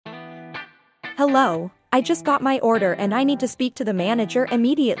Hello, I just got my order and I need to speak to the manager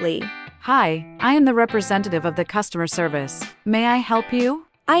immediately. Hi, I am the representative of the customer service. May I help you?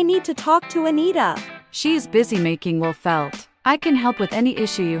 I need to talk to Anita. She is busy making wool felt. I can help with any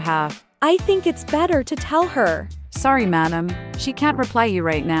issue you have. I think it's better to tell her. Sorry, madam. She can't reply you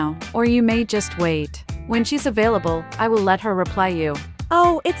right now, or you may just wait. When she's available, I will let her reply you.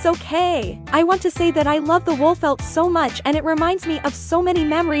 Oh, it's okay. I want to say that I love the wool felt so much and it reminds me of so many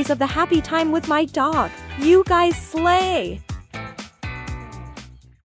memories of the happy time with my dog. You guys slay!